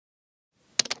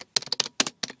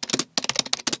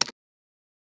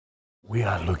We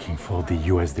are looking for the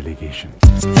US delegation.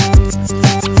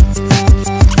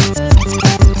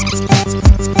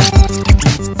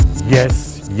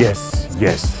 Yes, yes,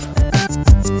 yes.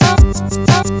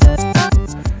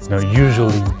 Now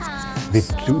usually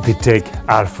they take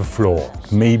half a floor.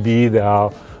 Maybe there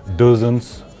are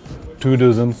dozens, 2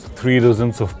 dozens, 3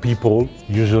 dozens of people.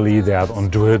 Usually they have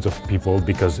hundreds of people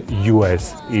because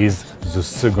US is the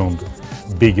second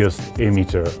biggest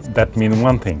emitter. That means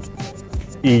one thing.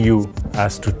 EU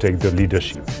has to take the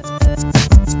leadership.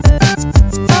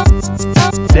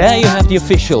 There you have the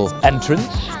official entrance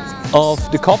of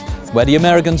the COP, where the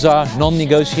Americans are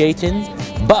non-negotiating,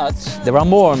 but there are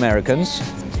more Americans,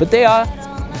 but they are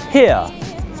here.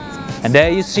 And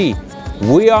there you see,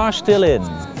 we are still in.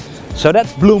 So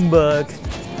that's Bloomberg,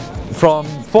 from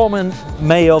former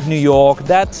mayor of New York,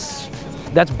 that's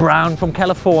Brown from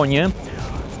California.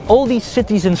 All these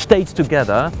cities and states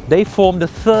together, they form the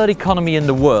third economy in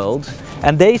the world,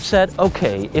 and they said,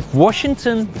 okay, if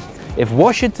Washington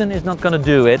is not going to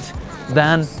do it,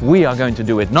 then we are going to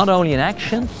do it, not only in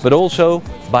action, but also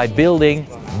by building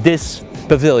this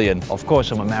pavilion. Of course,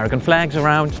 some American flags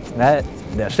around,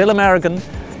 they're still American,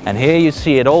 and here you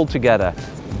see it all together.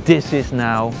 This is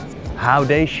now how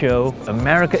they show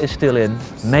America is still in,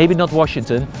 maybe not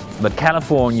Washington, but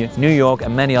California, New York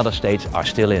and many other states are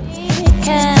still in.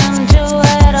 You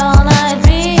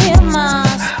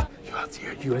are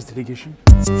the US delegation?